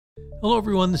Hello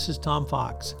everyone, this is Tom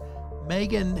Fox.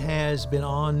 Megan has been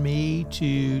on me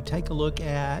to take a look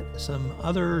at some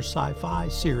other sci-fi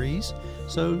series,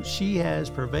 so she has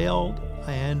prevailed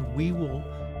and we will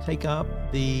take up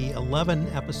the 11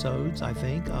 episodes, I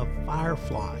think, of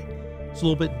Firefly. It's a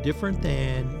little bit different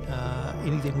than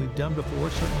anything we've done before,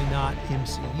 certainly not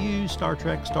MCU, Star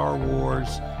Trek, Star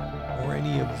Wars, or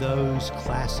any of those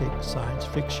classic science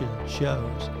fiction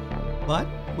shows. But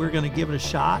we're going to give it a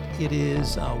shot. It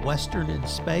is a Western in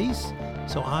space,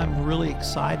 so I'm really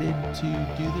excited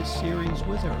to do this series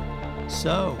with her.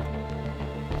 So,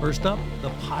 first up, the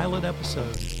pilot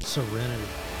episode, Serenity.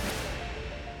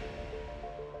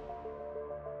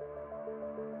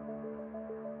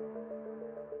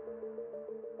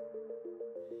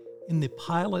 In the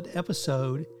pilot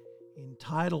episode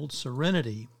entitled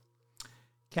Serenity,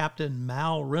 Captain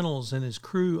Mal Reynolds and his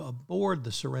crew aboard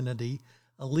the Serenity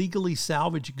illegally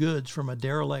salvage goods from a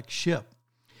derelict ship.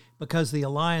 Because the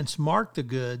Alliance marked the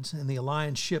goods and the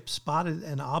Alliance ship spotted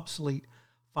an obsolete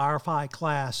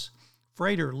Firefly-class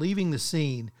freighter leaving the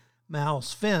scene,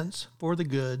 Mal's fence for the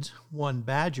goods, one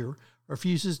Badger,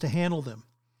 refuses to handle them.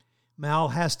 Mal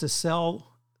has to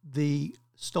sell the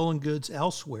stolen goods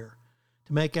elsewhere.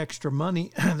 To make extra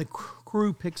money, the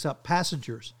crew picks up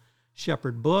passengers,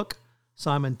 Shepard Book,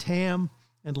 Simon Tam,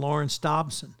 and Lawrence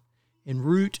Dobson. En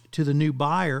route to the new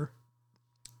buyer,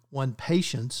 one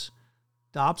Patience,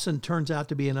 Dobson turns out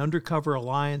to be an undercover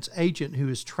Alliance agent who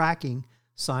is tracking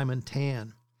Simon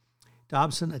Tan.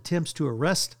 Dobson attempts to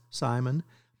arrest Simon,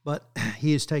 but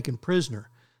he is taken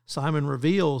prisoner. Simon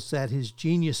reveals that his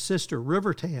genius sister,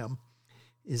 River Tam,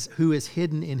 who is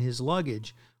hidden in his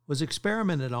luggage, was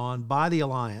experimented on by the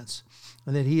Alliance,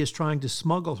 and that he is trying to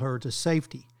smuggle her to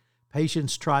safety.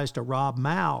 Patience tries to rob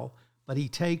Mal, but he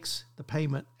takes the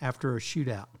payment after a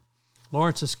shootout.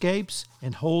 Lawrence escapes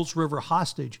and holds River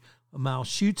hostage, but Mal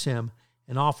shoots him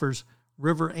and offers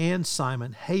River and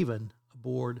Simon haven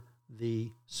aboard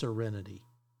the Serenity.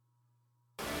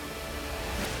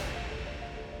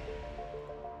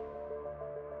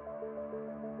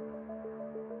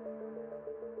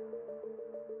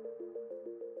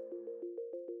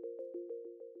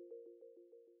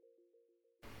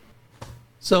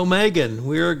 So, Megan,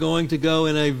 we're going to go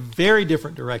in a very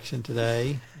different direction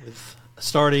today with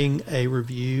starting a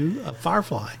review of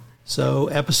Firefly. So,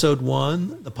 episode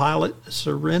 1, the pilot,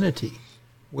 Serenity.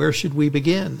 Where should we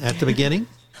begin? At the beginning?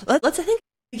 Let's, I think,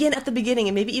 begin at the beginning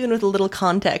and maybe even with a little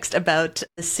context about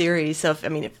the series. So,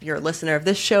 if you're a listener of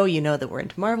this show, you know that we're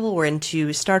into Marvel, we're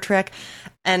into Star Trek.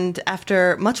 And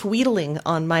after much wheedling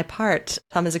on my part,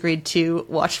 Tom has agreed to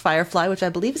watch Firefly, which I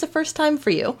believe is the first time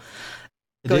for you.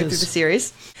 Going through the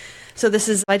series. So this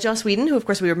is by Joss Whedon, who of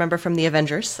course we remember from the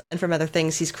Avengers and from other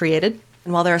things he's created.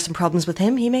 And while there are some problems with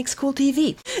him, he makes cool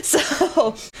TV.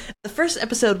 So the first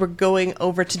episode we're going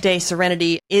over today,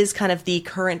 Serenity, is kind of the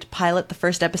current pilot, the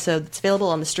first episode that's available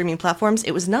on the streaming platforms.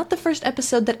 It was not the first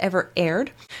episode that ever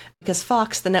aired, because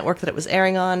Fox, the network that it was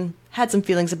airing on, had some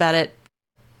feelings about it.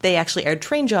 They actually aired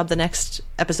Train Job, the next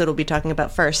episode we'll be talking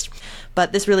about first.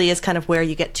 But this really is kind of where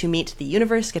you get to meet the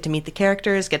universe, get to meet the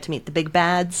characters, get to meet the big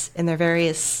bads in their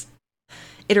various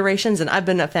iterations. And I've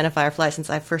been a fan of Firefly since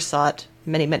I first saw it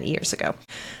many, many years ago.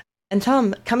 And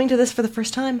Tom, coming to this for the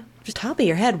first time, just top of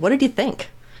your head, what did you think?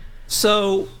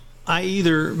 So I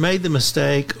either made the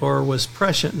mistake or was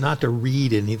prescient not to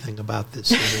read anything about this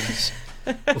series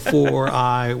before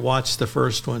I watched the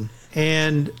first one.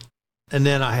 And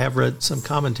then I have read some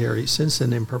commentary since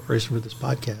then in preparation for this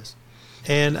podcast.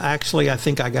 And actually, I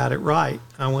think I got it right.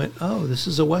 I went, oh, this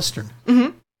is a Western.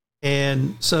 Mm-hmm.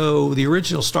 And so the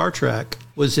original Star Trek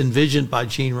was envisioned by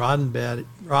Gene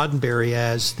Roddenberry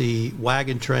as the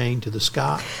wagon train to the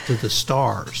sky, to the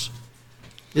stars.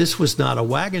 This was not a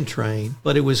wagon train,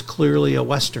 but it was clearly a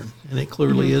Western, and it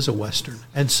clearly is a Western.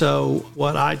 And so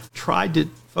what I tried to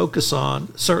focus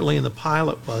on, certainly in the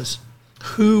pilot, was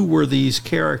who were these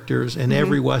characters in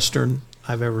every Western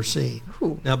I've ever seen.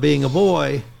 Ooh. Now, being a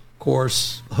boy, of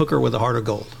course, hooker with a heart of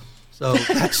gold. So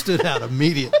that stood out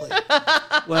immediately.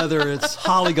 Whether it's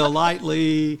Holly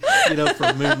Golightly,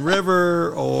 from Moon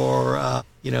River, or,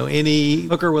 any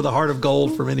hooker with a heart of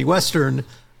gold from any Western,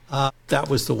 that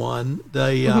was the one.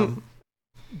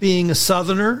 Being a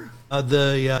Southerner,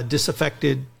 the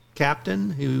disaffected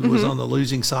captain who was on the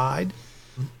losing side.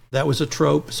 That was a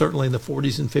trope, certainly in the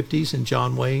 40s and 50s in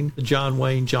the John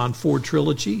Wayne, John Ford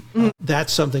trilogy.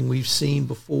 That's something we've seen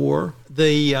before.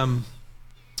 The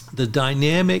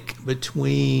dynamic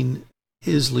between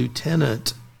his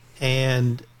lieutenant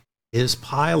and his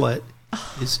pilot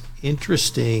is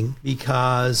interesting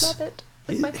because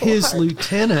his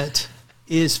lieutenant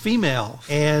is female,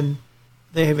 and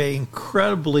they have an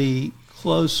incredibly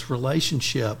close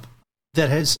relationship that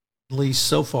has, at least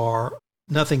so far,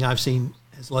 nothing I've seen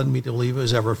has led me to believe it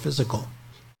was ever physical.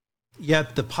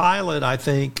 Yet the pilot, I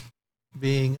think,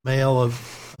 being a male,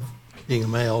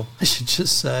 I should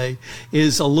just say,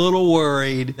 is a little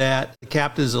worried that the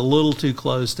captain is a little too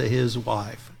close to his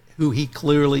wife, who he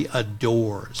clearly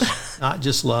adores. Not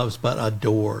just loves, but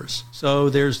adores. So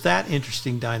there's that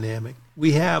interesting dynamic.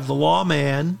 We have the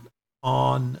lawman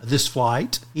on this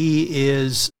flight. He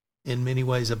is, in many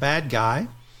ways, a bad guy.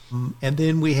 And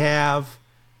then we have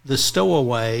the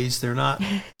stowaways. They're not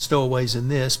stowaways in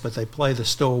this, but they play the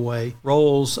stowaway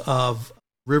roles of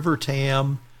River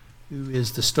Tam, who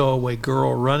is the stowaway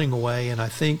girl running away, and I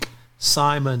think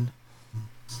Simon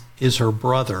is her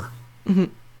brother. Mm-hmm.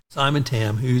 Simon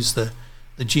Tam, who's the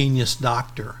genius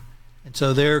doctor. And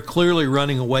so they're clearly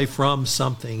running away from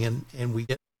something, and we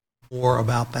get more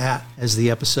about that as the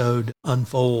episode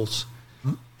unfolds.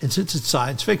 And since it's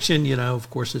science fiction, of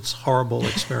course, it's horrible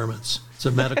experiments. It's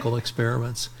a medical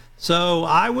experiments. So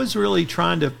I was really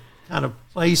trying to kind of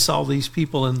place all these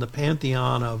people in the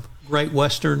pantheon of great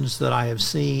Westerns that I have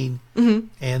seen, mm-hmm.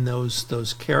 and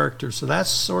those characters. So that's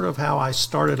sort of how I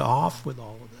started off with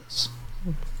all of this.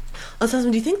 Well,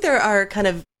 do you think there are kind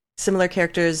of similar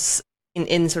characters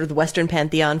in sort of the Western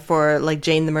pantheon for like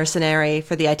Jane the Mercenary,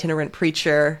 for the itinerant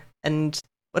preacher, and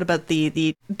what about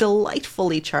the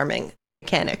delightfully charming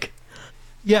mechanic?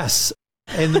 Yes,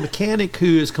 and the mechanic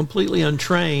who is completely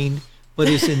untrained but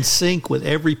is in sync with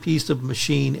every piece of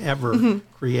machine ever mm-hmm.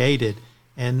 created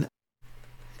and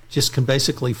just can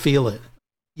basically feel it.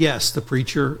 Yes, the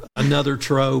preacher, another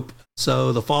trope.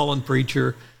 So the fallen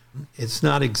preacher, it's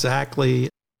not exactly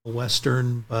a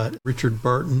Western, but Richard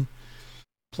Burton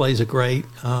plays a great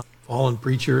fallen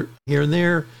preacher here and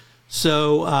there.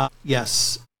 So,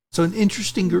 yes. So an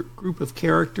interesting group of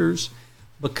characters.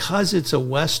 Because it's a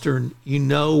Western,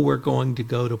 we're going to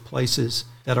go to places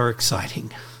that are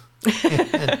exciting.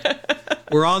 And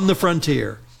we're on the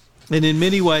frontier. And in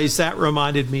many ways, that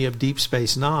reminded me of Deep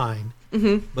Space Nine,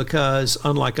 mm-hmm. because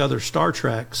unlike other Star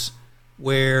Treks,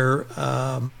 where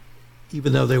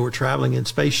even though they were traveling in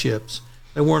spaceships,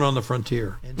 they weren't on the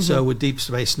frontier. And mm-hmm. so with Deep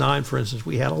Space Nine, for instance,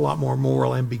 we had a lot more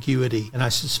moral ambiguity. And I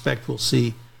suspect we'll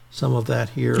see some of that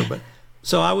here. But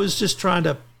so I was just trying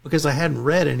to, because I hadn't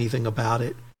read anything about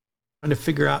it, trying to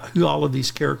figure out who all of these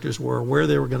characters were, where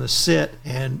they were going to sit,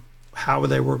 and how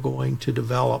they were going to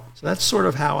develop. So that's sort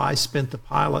of how I spent the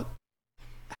pilot.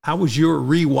 How was your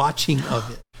rewatching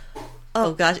of it?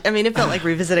 Oh, gosh. I mean, it felt like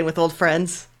revisiting with old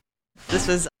friends. This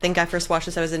was, I think I first watched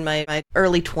this, I was in my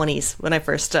early 20s when I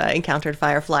first encountered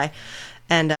Firefly.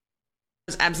 And I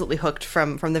was absolutely hooked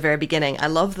from the very beginning. I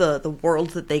love the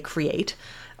world that they create,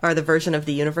 or the version of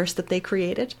the universe that they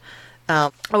created.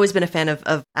 I've always been a fan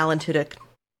of Alan Tudyk,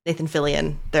 Nathan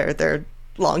Fillion. They're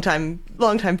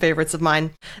longtime favorites of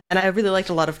mine. And I really liked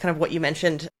a lot of kind of what you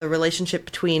mentioned, the relationship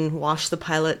between Wash the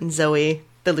pilot and Zoe,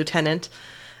 the lieutenant.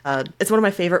 It's one of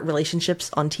my favorite relationships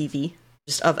on TV,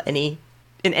 just in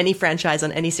any franchise,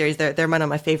 on any series. They're one of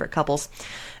my favorite couples.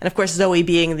 And of course, Zoe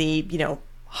being the,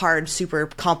 hard, super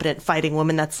competent fighting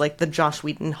woman, that's like the Joss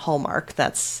Whedon hallmark.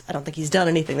 I don't think he's done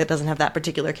anything that doesn't have that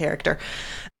particular character.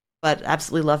 But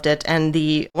absolutely loved it. And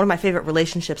one of my favorite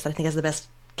relationships that I think has the best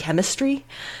chemistry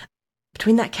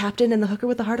between that captain and the hooker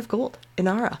with the heart of gold,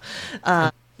 Inara.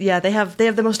 Yeah, they have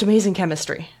the most amazing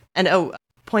chemistry. And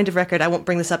point of record, I won't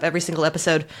bring this up every single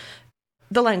episode.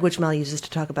 The language Mel uses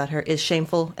to talk about her is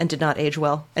shameful and did not age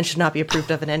well and should not be approved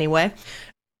of in any way.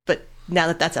 But now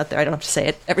that that's out there, I don't have to say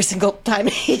it every single time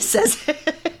he says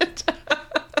it.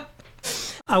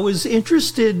 I was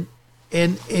interested,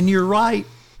 and you're right,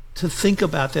 to think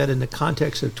about that in the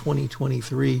context of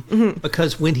 2023, mm-hmm.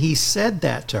 because when he said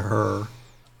that to her,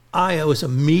 I was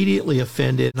immediately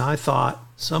offended, and I thought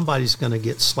somebody's going to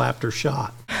get slapped or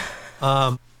shot.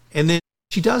 And then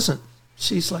she doesn't.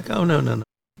 She's like, oh, no,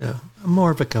 I'm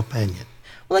more of a companion.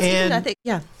 Well, that's good, I think,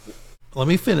 yeah. Let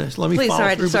me finish. Let me Please,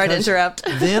 follow through. Sorry to interrupt.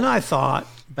 Then I thought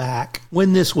back,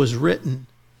 when this was written,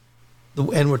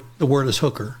 and the word is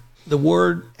hooker, the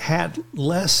word had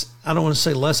less, I don't want to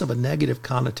say less of a negative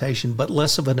connotation, but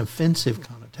less of an offensive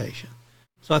connotation.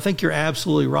 So I think you're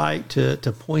absolutely right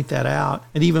to point that out.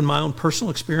 And even my own personal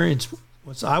experience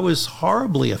was I was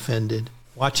horribly offended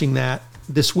watching that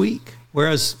this week.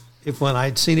 Whereas when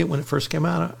I'd seen it when it first came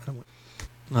out,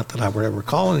 not that I would ever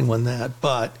call anyone that,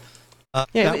 but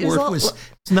that word was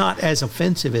not as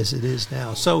offensive as it is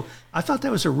now. So I thought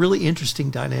that was a really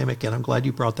interesting dynamic, and I'm glad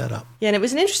you brought that up. Yeah, and it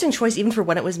was an interesting choice even for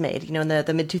when it was made, in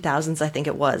the mid-2000s, I think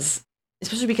it was.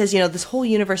 Especially because, this whole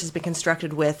universe has been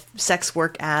constructed with sex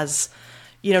work as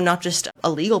not just a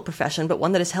legal profession, but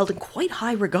one that is held in quite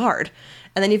high regard.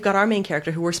 And then you've got our main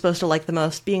character, who we're supposed to like the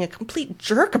most, being a complete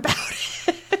jerk about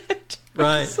it.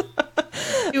 Right.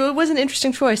 It was an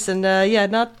interesting choice, and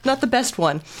not the best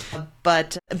one,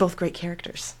 but both great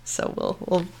characters. So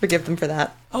we'll forgive them for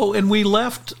that. Oh, and we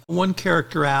left one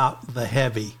character out, the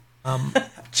heavy.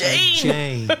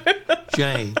 Jane.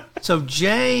 Jane. So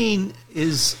Jane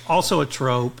is also a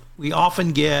trope. We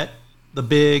often get the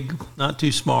big, not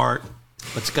too smart,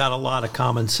 but's got a lot of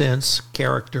common sense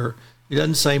character. He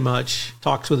doesn't say much,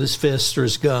 talks with his fist or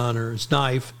his gun or his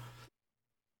knife.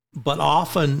 But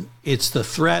often it's the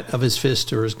threat of his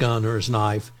fist or his gun or his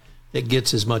knife that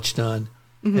gets as much done.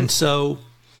 Mm-hmm. And so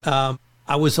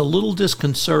I was a little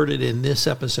disconcerted in this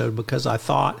episode because I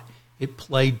thought it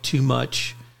played too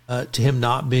much to him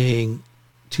not being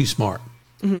too smart.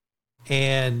 Mm-hmm.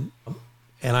 And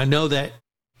I know that,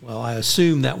 well, I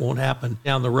assume that won't happen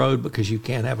down the road because you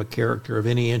can't have a character of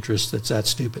any interest that's that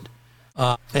stupid.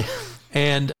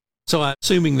 And so I'm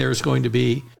assuming there's going to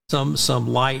be some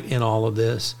light in all of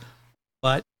this.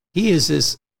 But he is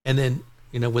this, and then,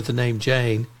 with the name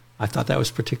Jane, I thought that was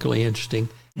particularly interesting.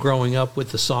 Growing up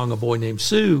with the song A Boy Named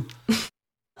Sue.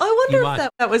 I wonder if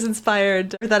that was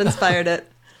inspired, or that inspired it.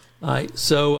 Right.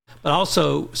 So, but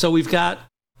also, we've got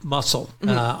Muscle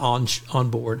on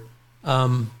board.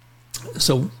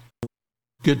 So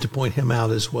good to point him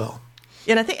out as well.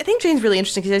 Yeah, and I think Jane's really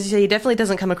interesting because, as you say, he definitely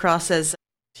doesn't come across as,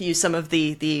 to use some of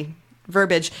the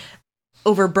verbiage,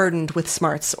 overburdened with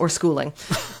smarts or schooling.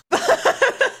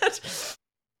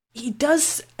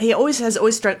 He always has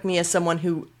struck me as someone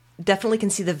who definitely can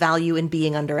see the value in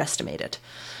being underestimated.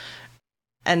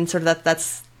 And sort of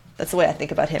that's the way I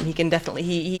think about him. He can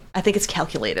definitely, I think it's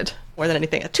calculated more than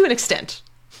anything, to an extent.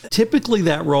 Typically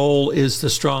that role is the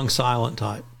strong silent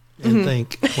type. And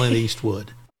think Clint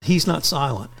Eastwood. He's not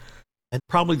silent. And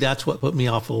probably that's what put me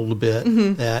off a little bit,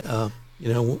 that,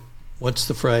 what's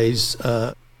the phrase?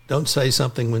 Don't say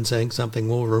something when saying something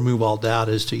will remove all doubt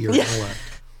as to your intellect.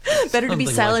 Better to be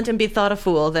silent and be thought a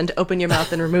fool than to open your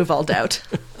mouth and remove all doubt.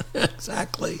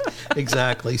 Exactly.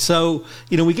 So,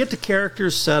 we get the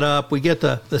characters set up. We get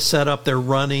the setup. They're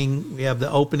running. We have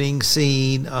the opening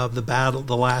scene of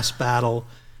the last battle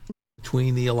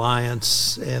between the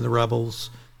Alliance and the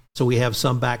Rebels. So we have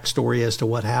some backstory as to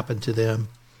what happened to them.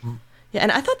 Yeah,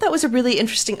 and I thought that was a really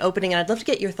interesting opening, and I'd love to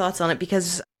get your thoughts on it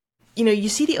because, you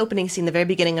see the opening scene, the very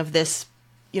beginning of this,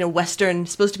 Western,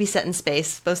 supposed to be set in space,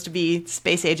 supposed to be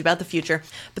space age, about the future.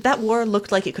 But that war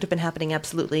looked like it could have been happening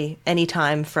absolutely any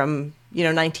time from,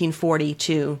 1940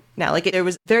 to now. Like, there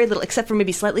was very little, except for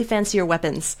maybe slightly fancier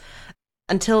weapons.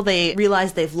 Until they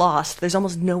realize they've lost, there's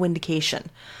almost no indication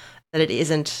that it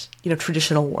isn't,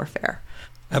 traditional warfare.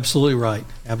 Absolutely right.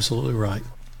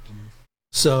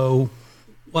 So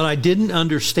what I didn't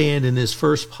understand in this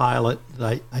first pilot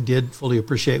that I did fully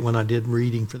appreciate when I did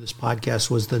reading for this podcast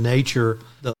was the nature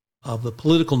of the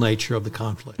political nature of the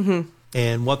conflict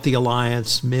and what the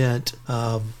Alliance meant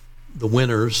of the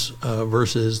winners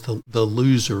versus the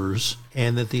losers,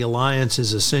 and that the Alliance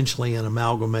is essentially an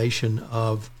amalgamation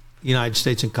of the United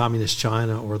States and Communist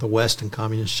China, or the West and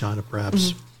Communist China,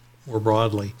 perhaps more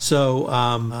broadly. So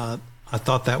I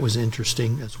thought that was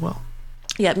interesting as well.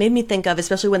 Yeah, it made me think of,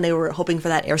 especially when they were hoping for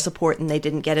that air support and they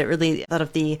didn't get it, really thought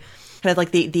of the kind of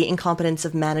like the incompetence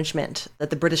of management that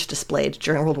the British displayed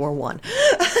during World War I.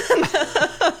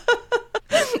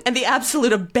 And the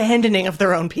absolute abandoning of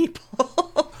their own people.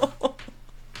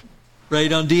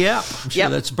 Right on Dieppe. I'm sure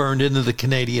that's burned into the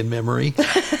Canadian memory.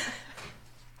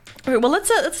 All right, well, let's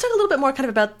talk a little bit more kind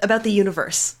of about the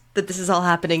universe that this is all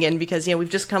happening in, because, we've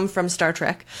just come from Star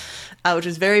Trek, which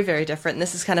is very, very different. And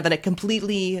this is kind of a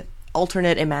completely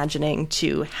alternate imagining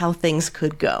to how things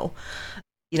could go.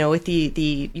 With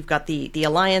you've got the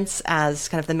Alliance as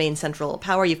kind of the main central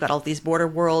power. You've got all these border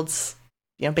worlds,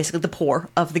 basically the poor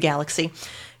of the galaxy.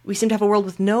 We seem to have a world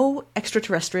with no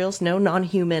extraterrestrials, no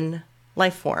non-human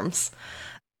life forms.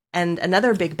 And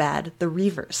another big bad, the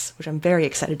Reavers, which I'm very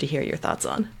excited to hear your thoughts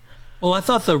on. Well, I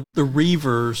thought the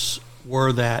Reavers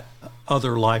were that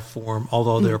other life form,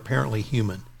 although they're apparently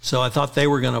human. So I thought they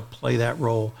were going to play that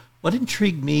role. What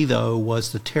intrigued me, though,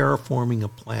 was the terraforming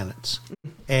of planets.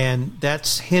 And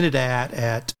that's hinted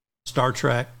at Star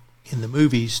Trek in the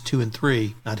movies 2 and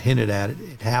 3. Not hinted at,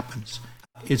 it happens.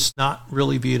 It's not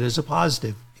really viewed as a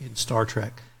positive in Star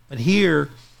Trek. But here,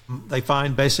 they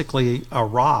find basically a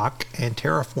rock and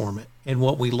terraform it. And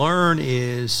what we learn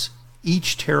is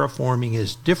each terraforming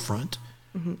is different.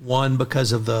 One,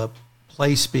 because of the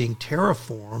place being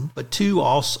terraformed, but two,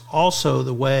 also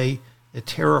the way the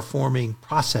terraforming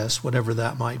process, whatever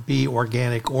that might be,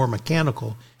 organic or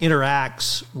mechanical,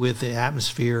 interacts with the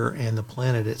atmosphere and the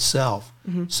planet itself.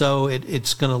 So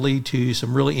it's going to lead to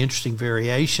some really interesting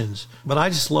variations. But I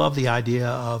just love the idea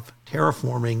of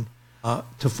terraforming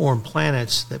to form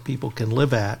planets that people can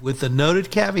live at, with the noted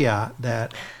caveat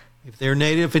that if there are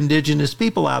native indigenous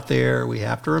people out there, we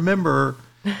have to remember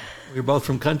we're both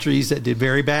from countries that did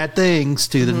very bad things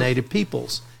to the native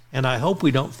peoples. And I hope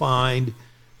we don't find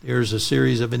there's a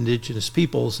series of indigenous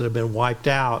peoples that have been wiped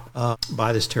out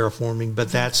by this terraforming, but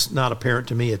that's not apparent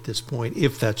to me at this point,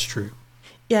 if that's true.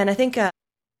 Yeah, and I think,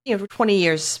 for 20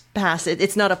 years past,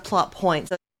 it's not a plot point.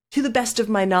 So, to the best of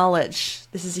my knowledge,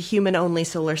 this is a human-only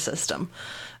solar system.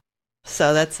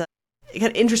 So that's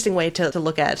an interesting way to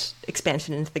look at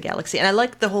expansion into the galaxy. And I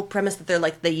like the whole premise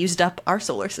that they used up our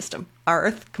solar system. Our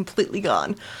Earth completely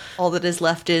gone. All that is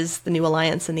left is the New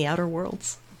Alliance and the Outer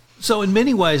Worlds. So in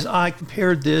many ways, I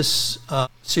compared this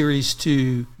series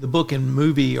to the book and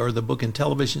movie, or the book and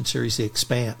television series, The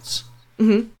Expanse,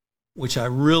 which I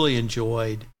really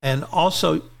enjoyed. And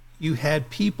also, you had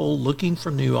people looking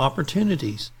for new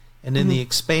opportunities. And in The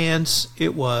Expanse,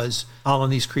 it was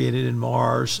colonies created in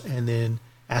Mars, and then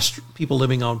people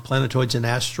living on planetoids and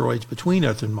asteroids between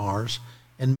Earth and Mars,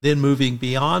 and then moving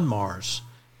beyond Mars,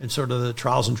 and sort of the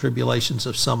trials and tribulations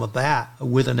of some of that,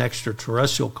 with an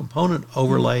extraterrestrial component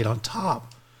overlaid on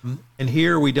top. And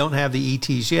here we don't have the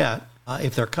ETs yet,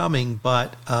 if they're coming,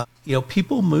 but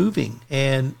people moving,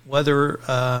 and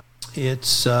whether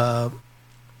it's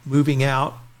moving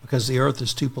out because the Earth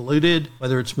is too polluted,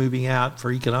 whether it's moving out for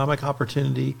economic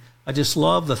opportunity. I just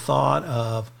love the thought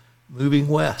of moving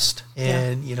west.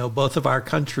 And, both of our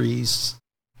countries,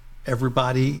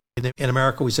 everybody in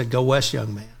America, we said, go west,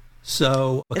 young man.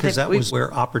 So, because that was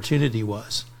where opportunity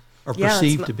was, or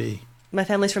perceived to be. My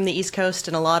family's from the East Coast,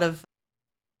 and a lot of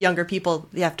younger people,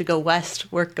 you have to go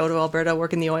west, go to Alberta,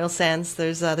 work in the oil sands.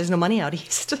 There's no money out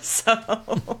east.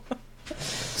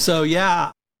 So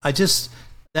yeah,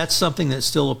 that's something that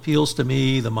still appeals to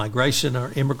me, the migration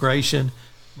or immigration.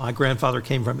 My grandfather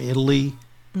came from Italy,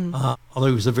 although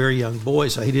he was a very young boy,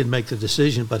 so he didn't make the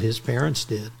decision, but his parents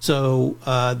did. So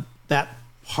that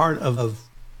part of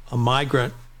a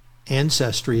migrant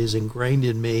ancestry is ingrained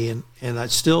in me, and I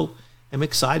still am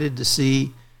excited to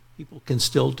see people can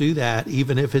still do that,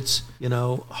 even if it's,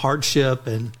 hardship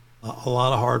and a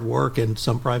lot of hard work and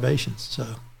some privations. So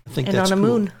I think that's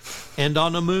cool. And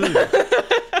on a moon.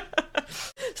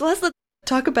 So let's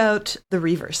talk about the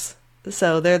Reavers.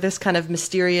 So they're this kind of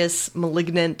mysterious,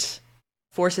 malignant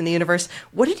force in the universe.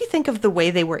 What did you think of the way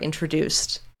they were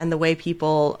introduced and the way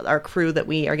people, our crew that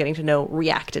we are getting to know,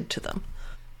 reacted to them?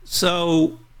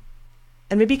 So,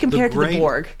 and maybe compared to the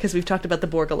Borg, because we've talked about the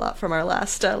Borg a lot from our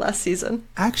last season.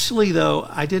 Actually, though,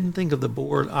 I didn't think of the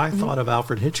Borg. I thought of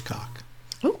Alfred Hitchcock.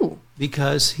 Ooh.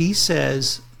 Because he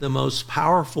says the most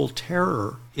powerful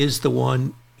terror is the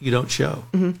one you don't show.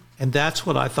 And that's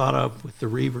what I thought of with the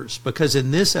Reavers, because in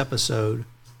this episode,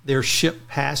 their ship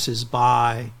passes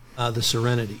by the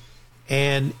Serenity.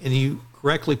 And you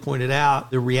correctly pointed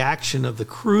out, the reaction of the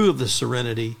crew of the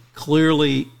Serenity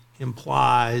clearly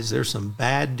implies there's some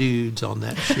bad dudes on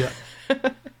that ship.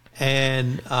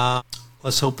 And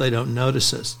let's hope they don't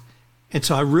notice us. And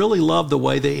so I really love the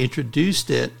way they introduced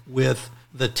it with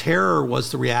the terror was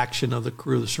the reaction of the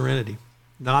crew of the Serenity,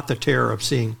 not the terror of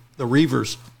seeing the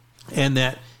Reavers. And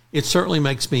that it certainly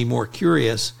makes me more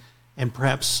curious, and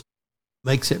perhaps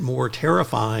makes it more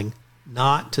terrifying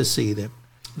not to see them.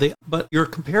 But your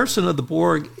comparison of the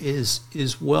Borg is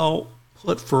well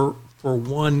put for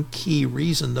one key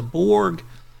reason. The Borg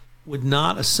would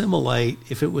not assimilate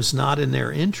if it was not in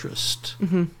their interest.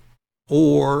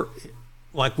 Or,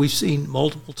 like we've seen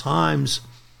multiple times,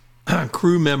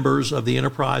 crew members of the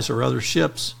Enterprise or other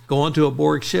ships go onto a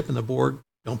Borg ship, and the Borg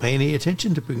don't pay any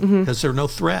attention to people because they're no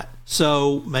threat.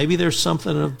 So maybe there's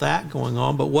something of that going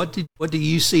on. But what do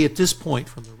you see at this point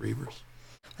from the Reavers?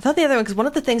 I thought the other one, because one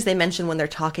of the things they mention when they're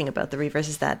talking about the Reavers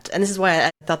is that, and this is why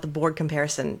I thought the Borg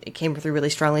comparison, it came through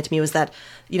really strongly to me, was that,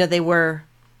 they were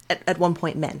at one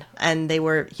point men, and they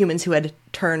were humans who had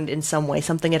turned in some way.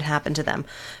 Something had happened to them,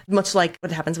 much like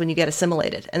what happens when you get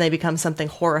assimilated and they become something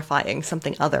horrifying,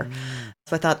 something other.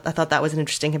 So I thought that was an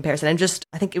interesting comparison. And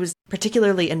I think it was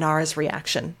particularly Inara's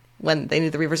reaction when they knew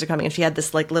the Reavers are coming, and she had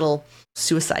this little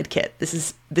suicide kit. This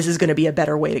is going to be a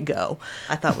better way to go.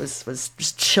 I thought was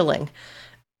just chilling.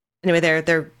 Anyway,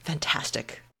 they're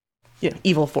fantastic,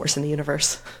 evil force in the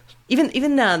universe.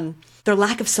 Even their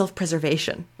lack of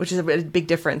self-preservation, which is a big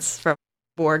difference from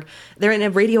Borg. They're in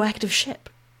a radioactive ship,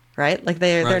 right?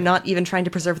 They're not even trying to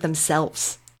preserve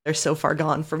themselves. They're so far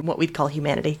gone from what we'd call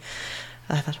humanity.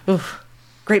 I thought, oof.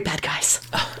 great bad guys.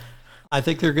 I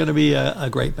think they're going to be a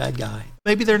great bad guy.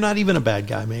 Maybe they're not even a bad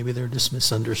guy. Maybe they're just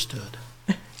misunderstood.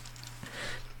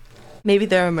 Maybe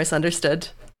they're misunderstood.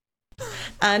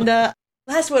 And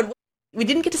last one, we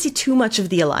didn't get to see too much of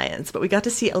the Alliance, but we got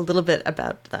to see a little bit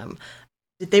about them.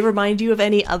 Did they remind you of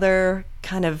any other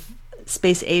kind of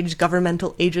space-age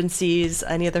governmental agencies,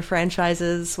 any other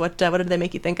franchises? What did they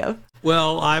make you think of?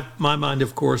 Well, my mind,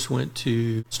 of course, went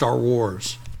to Star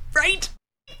Wars. Right.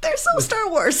 They're so Star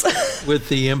Wars. With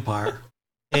the Empire.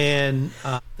 And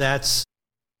that's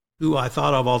who I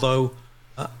thought of, although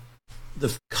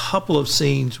the couple of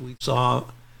scenes we saw,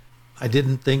 I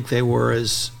didn't think they were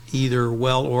as either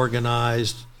well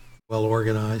organized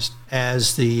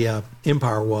as the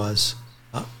Empire was,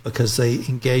 because they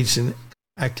engaged in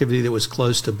activity that was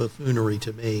close to buffoonery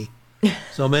to me.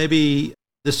 So maybe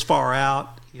this far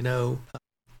out,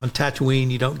 on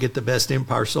Tatooine, you don't get the best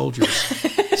Empire soldiers.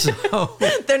 So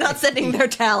they're not sending their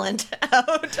talent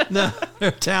out. No,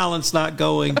 their talent's not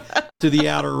going to the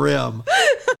outer rim.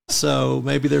 So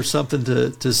maybe there's something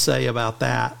to say about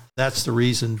that. That's the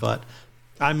reason. But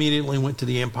I immediately went to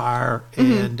the Empire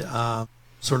and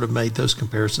sort of made those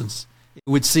comparisons. It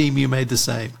would seem you made the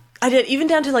same. I did, even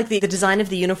down to like the design of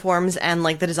the uniforms and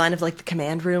like the design of like the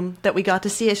command room that we got to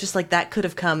see. It's just like that could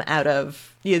have come out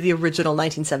of the original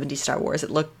 1970s Star Wars. It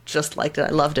looked just like it. I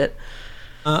loved it.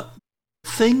 The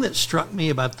thing that struck me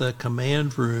about the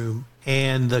command room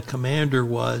and the commander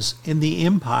was, in the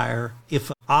Empire,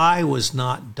 if I was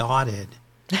not dotted,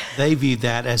 they viewed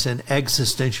that as an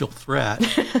existential threat,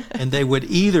 and they would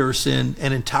either send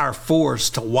an entire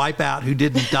force to wipe out who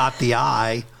didn't dot the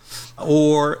I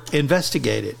or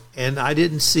investigate it. And I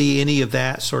didn't see any of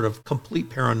that sort of complete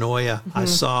paranoia I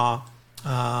saw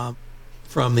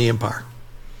from the Empire.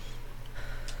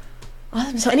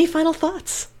 Awesome. So any final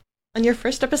thoughts on your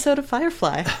first episode of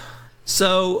Firefly?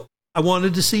 So I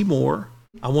wanted to see more.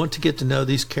 I want to get to know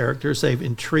these characters. They've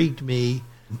intrigued me.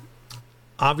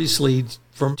 Obviously,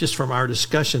 from our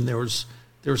discussion, there's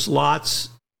lots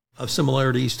of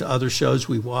similarities to other shows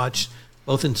we watched,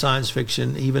 both in science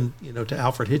fiction, even to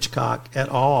Alfred Hitchcock et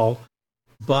al.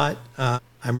 But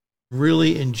I'm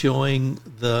really enjoying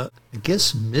the,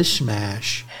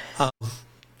 mishmash of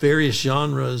various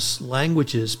genres,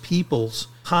 languages, peoples,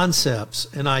 concepts,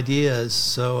 and ideas.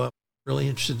 So I'm really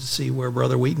interested to see where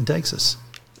Brother Wheaton takes us.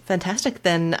 Fantastic.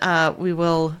 Then we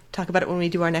will talk about it when we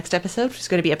do our next episode, which is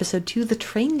going to be episode 2, The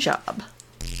Train Job.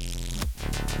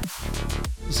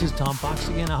 This is Tom Fox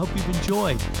again. I hope you've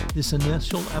enjoyed this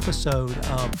initial episode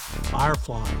of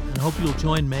Firefly, and I hope you'll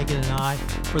join Megan and I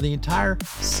for the entire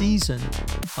season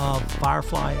of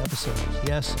Firefly episodes.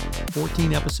 Yes,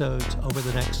 14 episodes over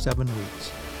the next 7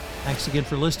 weeks. Thanks again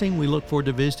for listening. We look forward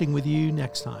to visiting with you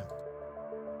next time.